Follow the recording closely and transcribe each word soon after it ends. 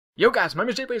Yo guys, my name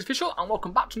is JayPlaysOfficial and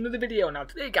welcome back to another video. Now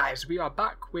today guys, we are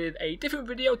back with a different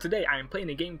video. Today I am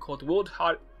playing a game called World's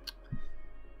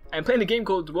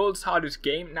Hardest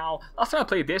Game. Now, last time I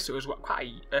played this, it was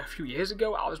quite a few years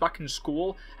ago. I was back in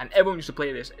school and everyone used to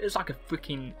play this. It was like a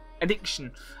freaking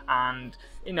addiction, and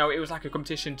you know, it was like a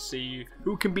competition to see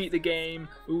who can beat the game,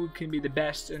 who can be the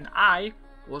best, and I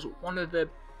was one of the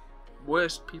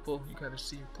worst people you could ever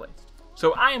see play.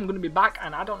 So I am going to be back,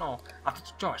 and I don't know,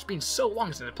 it's been so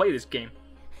long since I played this game.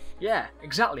 Yeah,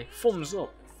 exactly, thumbs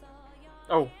up.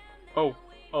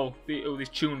 These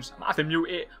tunes. I might have to mute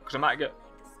it, because I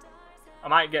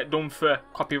might get done for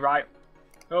copyright.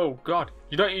 Oh god,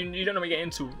 you don't know what you get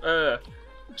into.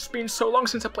 It's been so long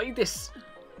since I played this.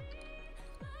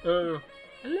 Hello?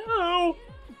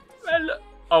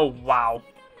 Oh wow.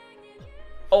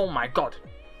 Oh my god.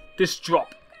 This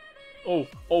drop. Oh.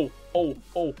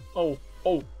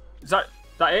 Is that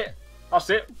it? That's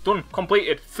it? Done.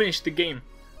 Completed. Finished the game.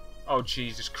 Oh,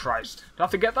 Jesus Christ. Do I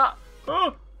have to get that?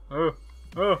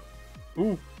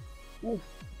 Ooh.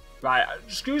 Right,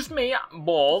 excuse me,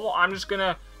 ball. I'm just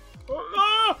gonna...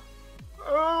 Oh,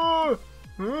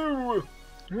 go.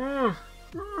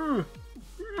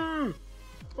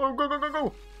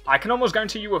 I can almost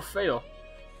guarantee you a fail.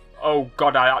 Oh,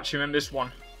 God, I actually remember this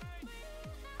one.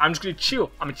 I'm just gonna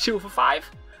chill. I'm gonna chill for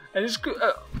 5. And just go.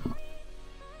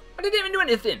 I didn't even do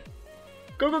anything.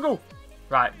 Go.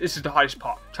 Right, this is the hardest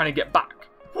part. Trying to get back.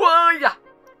 Whoa, yeah.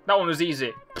 That one was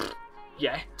easy.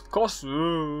 Yeah, of course.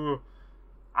 I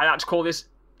like to call this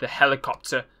the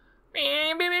helicopter.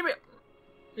 You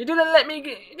didn't let me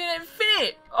get. You didn't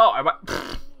fit. Oh, I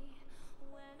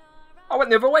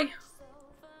went the other way.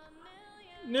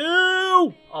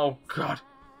 No. Oh God.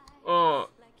 Oh.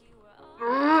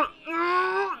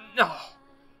 No.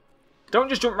 Don't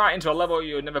just jump right into a level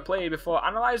you've never played before.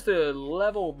 Analyze the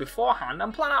level beforehand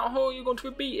and plan out how you're going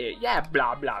to beat it. Yeah,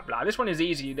 blah blah blah. This one is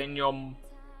easier than your...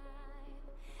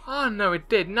 Oh no, it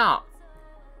did not.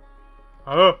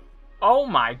 Oh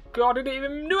my god, it didn't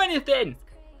even do anything.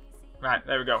 Right,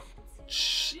 there we go.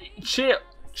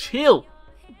 Chill.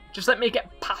 Just let me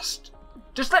get past.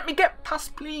 Just let me get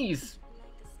past, please.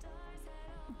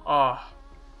 Oh.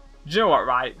 Do you know what,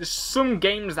 right? There's some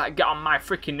games that get on my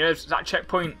freaking nerves. That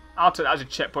checkpoint, I'll take that as a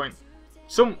checkpoint.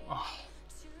 Some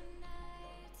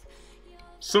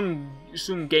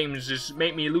games just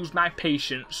make me lose my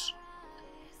patience.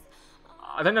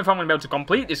 I don't know if I'm going to be able to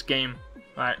complete this game.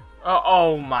 Right.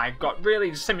 Oh my god,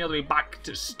 really? Just send me all the way back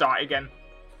to start again.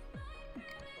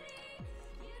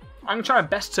 I'm going to try my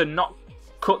best to not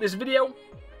cut this video.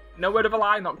 No word of a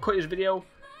lie, not cut this video.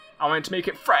 I want to make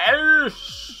it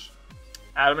fresh.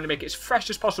 I'm going to make it as fresh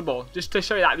as possible, just to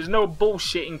show you that there's no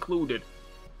bullshit included.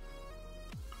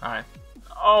 Alright.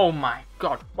 Oh my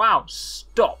god. Wow.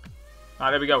 Stop.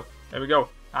 Alright, there we go.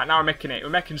 Alright, now we're making it. We're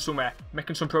making somewhere. We're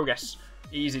making some progress.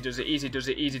 Easy does it.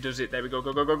 There we go.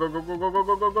 Go.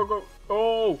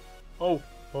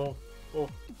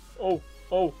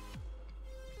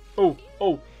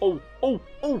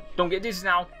 Oh. Don't get dizzy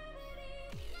now.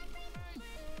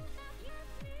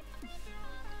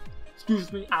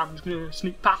 Excuse me, I'm just gonna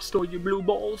sneak past all your blue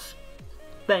balls.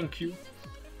 Thank you.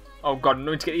 Oh god, I'm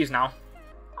going to get these now.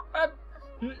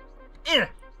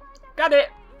 Got it.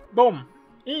 Boom.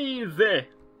 Easy.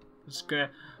 Just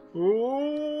gonna...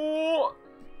 Oh.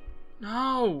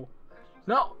 No.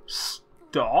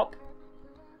 Stop.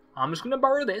 I'm just gonna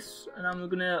borrow this, and I'm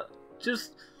gonna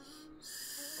just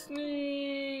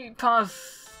sneak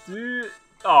past.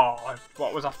 Oh,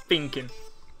 what was I thinking?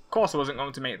 Of course I wasn't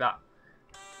going to make that.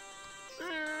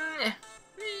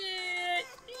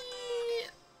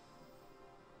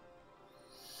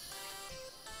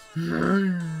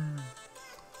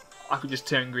 I could just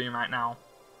turn green right now.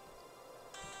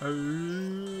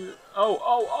 Oh!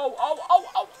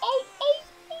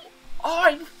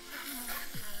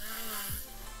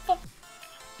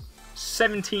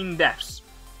 17 deaths.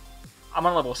 I'm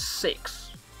on level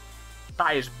 6.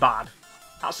 That is bad.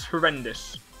 That's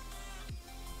horrendous.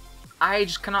 I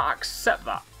just cannot accept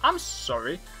that. I'm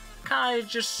sorry. Can I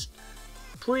just...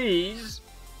 Please?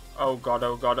 Oh god.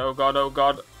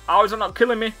 How is it not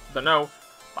killing me? I don't know.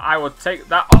 But I will take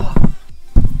that. Oh.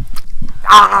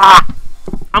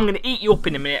 I'm going to eat you up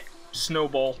in a minute,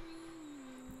 Snowball.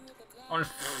 I'm going to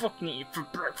fucking eat you for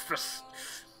breakfast.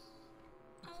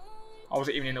 I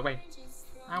wasn't even in the way.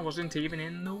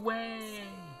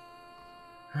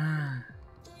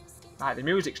 Right, the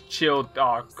music's chilled.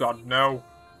 Oh god, no.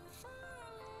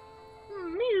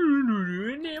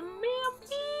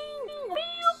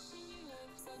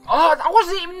 Oh, I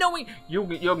wasn't even knowing.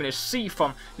 You're gonna see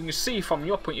from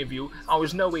your point of view. I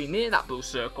was nowhere near that blue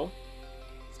circle.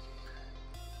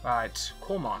 Right,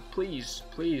 come on, please,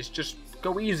 please, just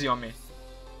go easy on me.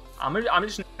 I'm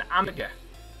just an amateur.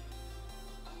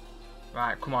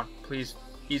 Right, come on, please.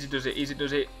 Easy does it, easy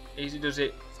does it, easy does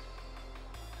it.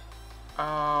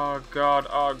 Oh god,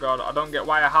 I don't get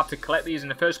why I have to collect these in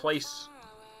the first place.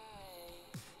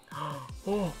 Oh,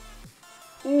 oh,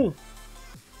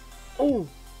 oh,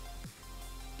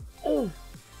 oh.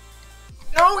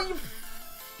 No, you.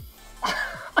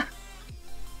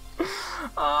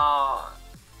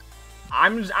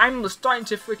 I'm starting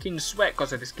to freaking sweat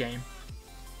because of this game.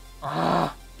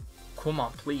 Ah, come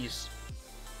on, please.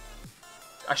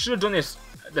 I should have done this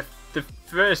the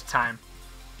first time.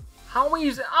 How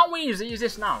easy is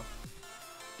this now?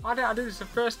 Why didn't I do this the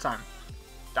first time?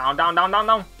 Down, down, down, down,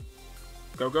 down.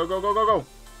 Go, go, go, go, go, go.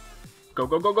 Go,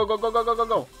 go, go, go, go, go, go, go, go,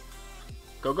 go.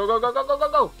 Go, go, go, go, go, go, go,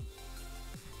 go.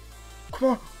 Come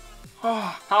on.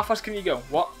 Oh, how fast can you go?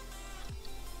 What?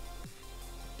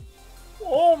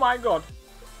 Oh my god.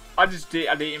 I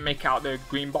didn't make out the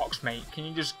green box, mate. Can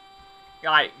you just,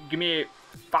 like, give me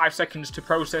 5 seconds to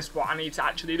process what I need to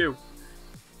actually do?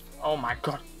 Oh my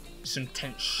god. Some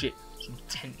tense shit. Some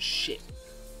tense shit.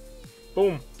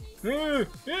 Boom.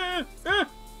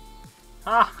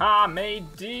 Haha,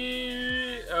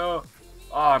 matey. Oh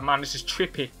man, this is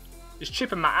trippy. It's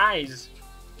tripping my eyes.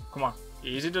 Come on.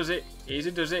 Easy does it. Easy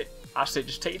does it. That's it.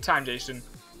 Just take your time, Jason.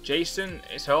 Jason,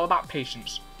 it's all about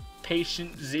patience.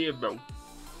 Patient zero.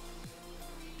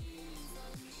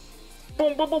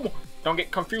 Boom, boom, boom. Don't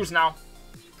get confused now.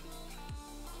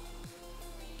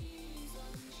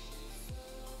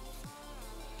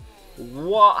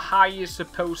 What are you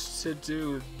supposed to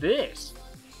do this?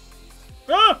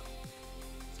 Ah!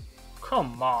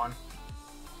 Come on.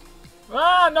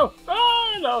 Ah, no.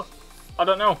 Ah, no. I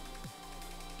don't know.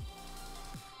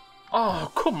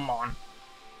 Oh, come on.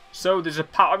 So there's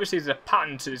obviously there's a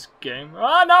pattern to this game.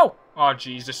 Oh, no. Oh,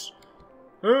 Jesus.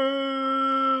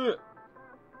 I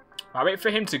wait for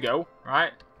him to go,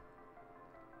 right?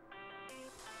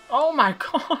 Oh my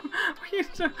god.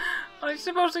 Are you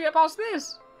supposed to get past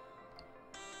this?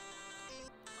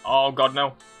 Oh god,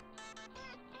 no.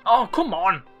 Oh, come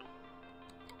on.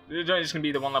 It's going to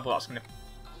be the one level that's going to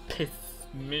piss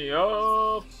me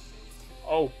off.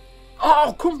 Oh.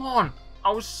 Oh, come on.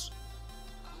 Was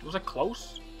I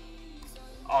close?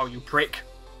 Oh, you prick.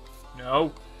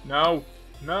 No. No.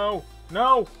 No.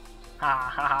 No.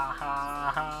 Ha ha ha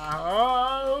ha ha.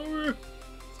 Oh.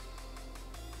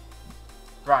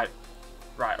 Right.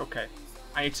 Right, okay.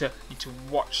 I need to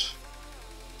watch.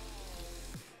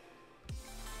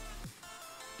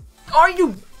 Are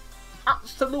you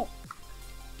absolute?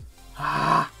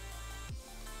 Ah.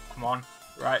 Come on.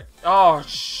 Right. Oh,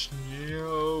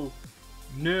 no.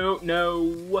 No,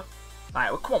 no. Right,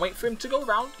 well, come on, wait for him to go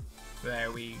around.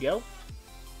 There we go.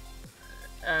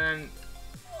 And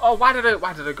oh, why did I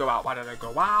go out? Why did I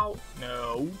go out?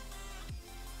 No.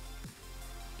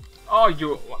 Oh,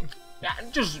 you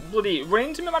just bloody run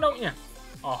into me, why don't you?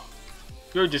 Oh,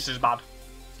 you're just as bad.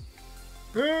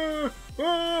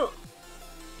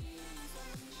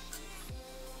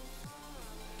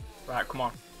 Right, come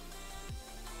on.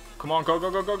 Come on, go, go,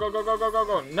 go, go, go, go, go, go, go,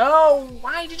 go. No!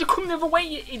 Why did you come the other way,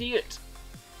 you idiot?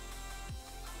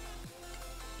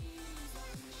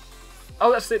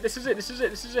 Oh, that's it. This is it. This is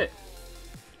it. This is it.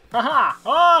 Haha!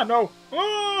 Ah, no!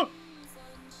 Ah!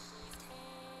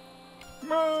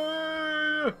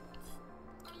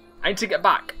 I need to get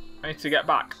back. I need to get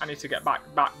back. I need to get back.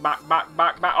 Back, back, back,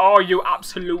 back, back. Oh, you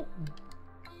absolute.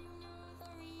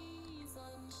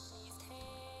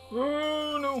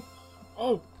 Oh, no.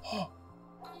 Oh, oh.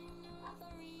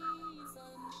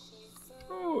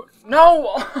 Oh,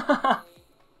 no!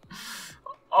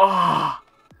 Oh.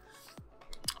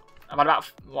 I've had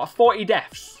about, what, 40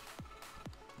 deaths?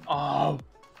 Oh,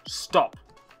 stop.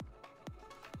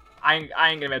 I ain't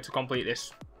gonna be able to complete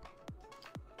this.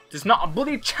 There's not a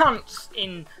bloody chance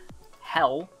in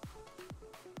hell.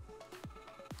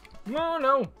 No,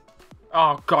 no.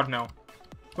 Oh, God, no.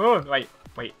 Oh, wait,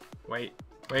 wait, wait,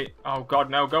 wait. Oh, God,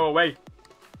 no, go away.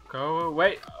 Go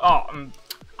away. Oh,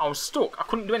 I was stuck. I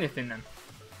couldn't do anything then.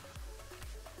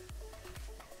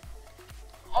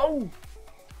 Oh.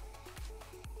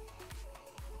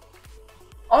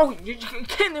 Oh, you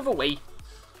came the other way.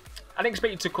 I didn't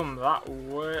expect you to come that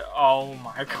way. Oh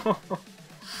my god.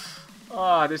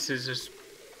 Oh, this is just.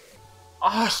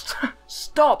 Oh,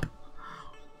 stop.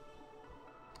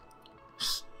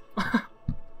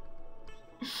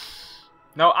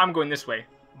 No, I'm going this way.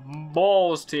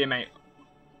 Balls to you, mate.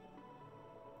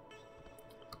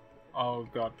 Oh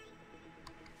god.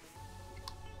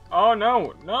 Oh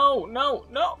no, no, no,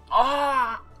 no.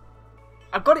 Ah,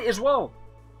 I got it as well.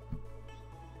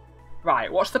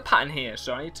 Right, what's the pattern here?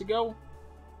 So I need to go...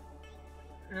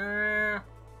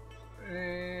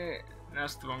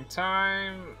 that's the wrong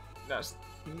time. That's...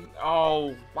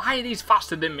 Oh, why are these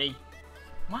faster than me?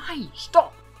 Why?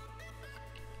 Stop!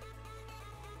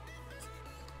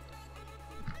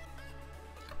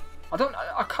 I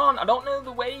don't know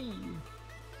the way.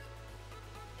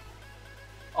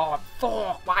 Oh,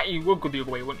 fuck. Why? You would go the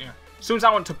other way, wouldn't you? As soon as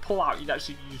I want to pull out, you'd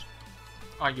actually use...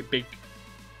 Oh, you big...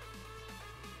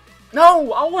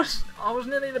 No! I was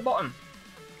nearly at the bottom.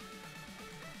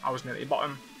 I was nearly at the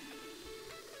bottom.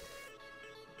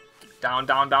 Down,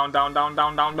 down, down, down, down,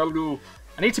 down, down, down, down.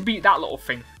 I need to beat that little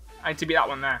thing. I need to beat that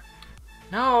one there.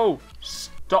 No!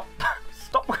 Stop.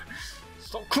 Stop.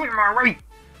 Stop clearing my way.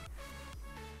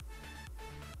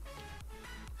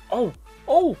 Oh!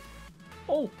 Oh!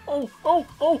 Oh! Oh! Oh!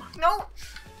 Oh! No!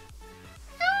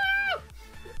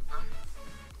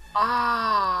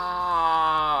 Ah!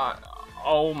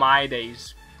 Oh my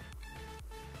days.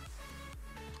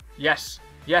 Yes.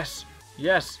 Yes.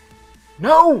 Yes.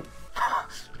 No!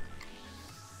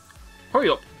 Hurry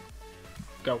up.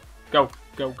 Go. Go.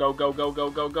 Go. Go. Go. Go. Go.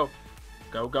 Go. Go.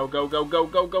 Go. Go. Go. Go. Go.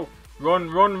 Go. Go. Run.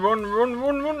 Run. Run. Run.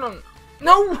 Run. Run. Run.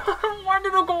 No! Why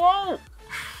did I go out?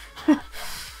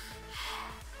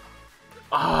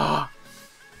 Ah.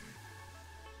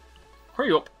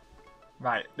 Hurry up.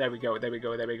 Right, there we go, there we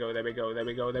go, there we go, there we go, there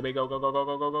we go, there we go, go, go, go,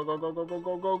 go, go, go, go, go, go,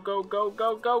 go, go, go, go,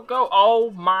 go, go, go. Oh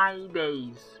my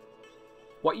days.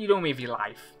 What are you doing with your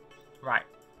life? Right.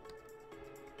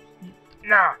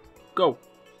 Nah, go.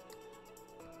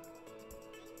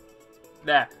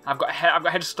 There, I've got a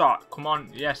head start. Come on,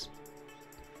 yes.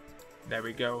 There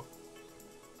we go.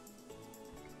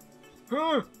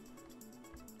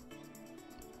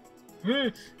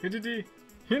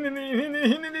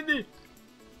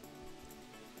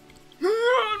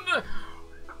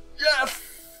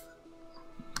 Yes!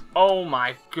 Oh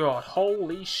my god,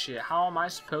 holy shit, how am I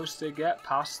supposed to get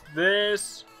past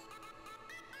this?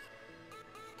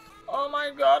 Oh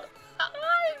my god.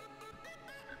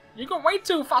 You're going way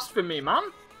too fast for me,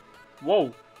 man.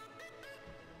 Whoa.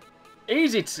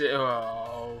 Easy to...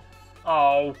 Oh.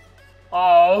 Oh.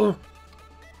 Oh.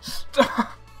 Stop.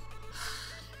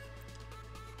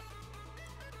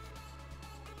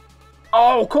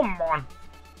 Oh, come on.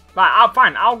 Right,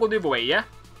 fine. I'll go the other way, yeah?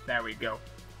 There we go.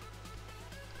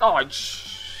 Oh,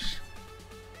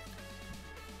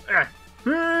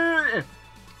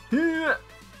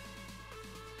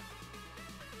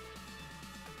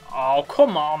 oh,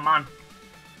 come on, man.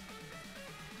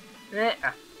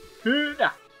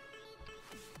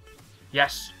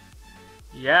 Yes.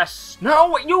 Yes.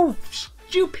 No, you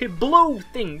stupid blue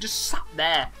thing just sat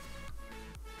there.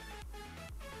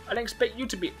 I didn't expect you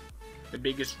to be the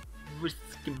biggest risk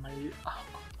in my... Oh,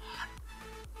 come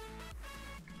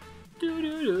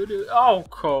on. Oh,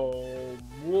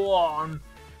 come on.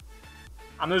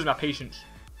 I'm losing my patience.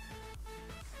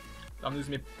 I'm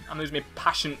losing my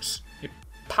patience. My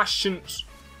patience.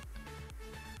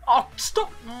 Oh,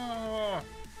 stop. Oh.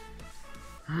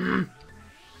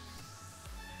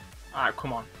 Alright,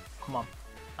 come on. Come on.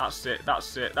 That's it.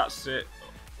 That's it. That's it.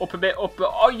 Up a bit. Up.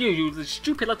 Oh, you the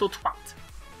stupid little twat.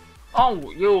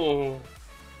 Oh, you.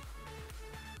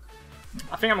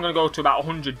 I think I'm going to go to about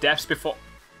 100 deaths before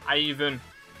I even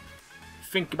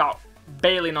think about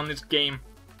bailing on this game.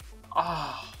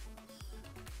 Oh.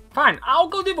 Fine, I'll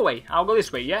go the other way. I'll go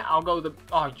this way, yeah? I'll go the...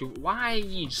 Oh, you... Why?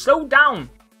 Slow down.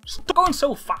 Stop going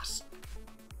so fast.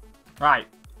 Right.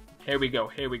 Here we go.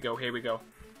 Here we go. Here we go.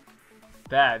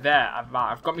 There.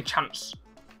 I've got my chance.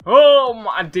 Oh,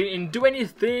 I didn't do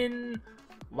anything.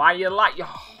 Why you like...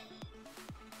 Oh.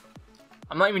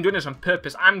 I'm not even doing this on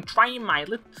purpose. I'm trying my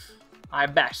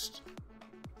best.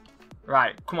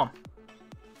 Right, come on.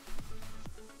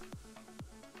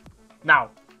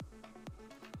 Now.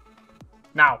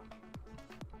 Now.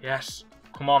 Yes.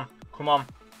 Come on. Come on.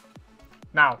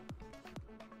 Now.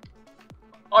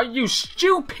 Are you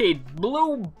stupid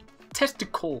blue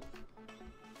testicle?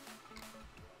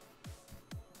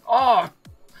 Oh.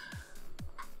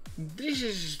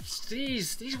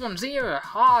 These ones here are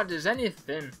hard as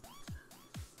anything.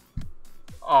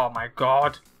 Oh my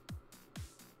god.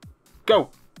 Go.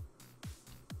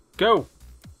 Go.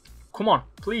 Come on.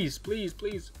 Please, please,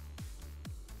 please.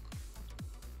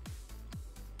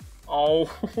 Oh.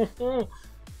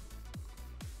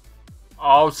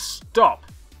 Oh, stop.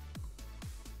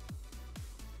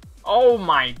 Oh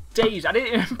my days. I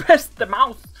didn't even press the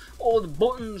mouse or the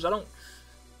buttons. I don't...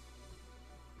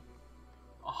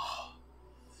 Oh.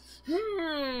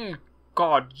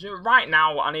 God, right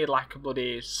now I need like a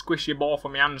bloody squishy ball for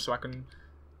my hand so I can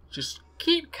just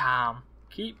keep calm.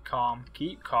 Keep calm.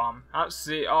 Keep calm. That's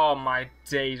it. Oh my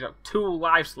days. 2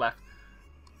 lives left.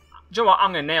 Do you know what?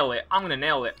 I'm going to nail it. I'm going to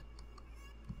nail it.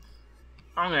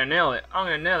 I'm going to nail it. I'm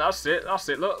going to nail it. That's it. That's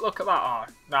it. Look at that.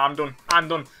 Oh, no, I'm done. I'm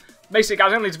done. Basically, guys,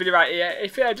 I'm going to leave this video right here.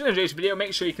 If you do enjoy this video,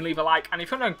 make sure you can leave a like. And if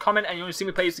you want to comment and you want to see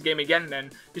me play this game again,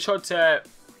 then be sure to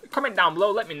comment down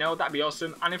below. Let me know. That'd be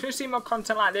awesome. And if you see more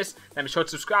content like this, then be sure to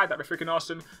subscribe. That'd be freaking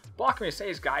awesome. But what I'm going to say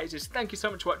is, guys, is thank you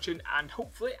so much for watching. And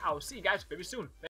hopefully, I'll see you guys very soon.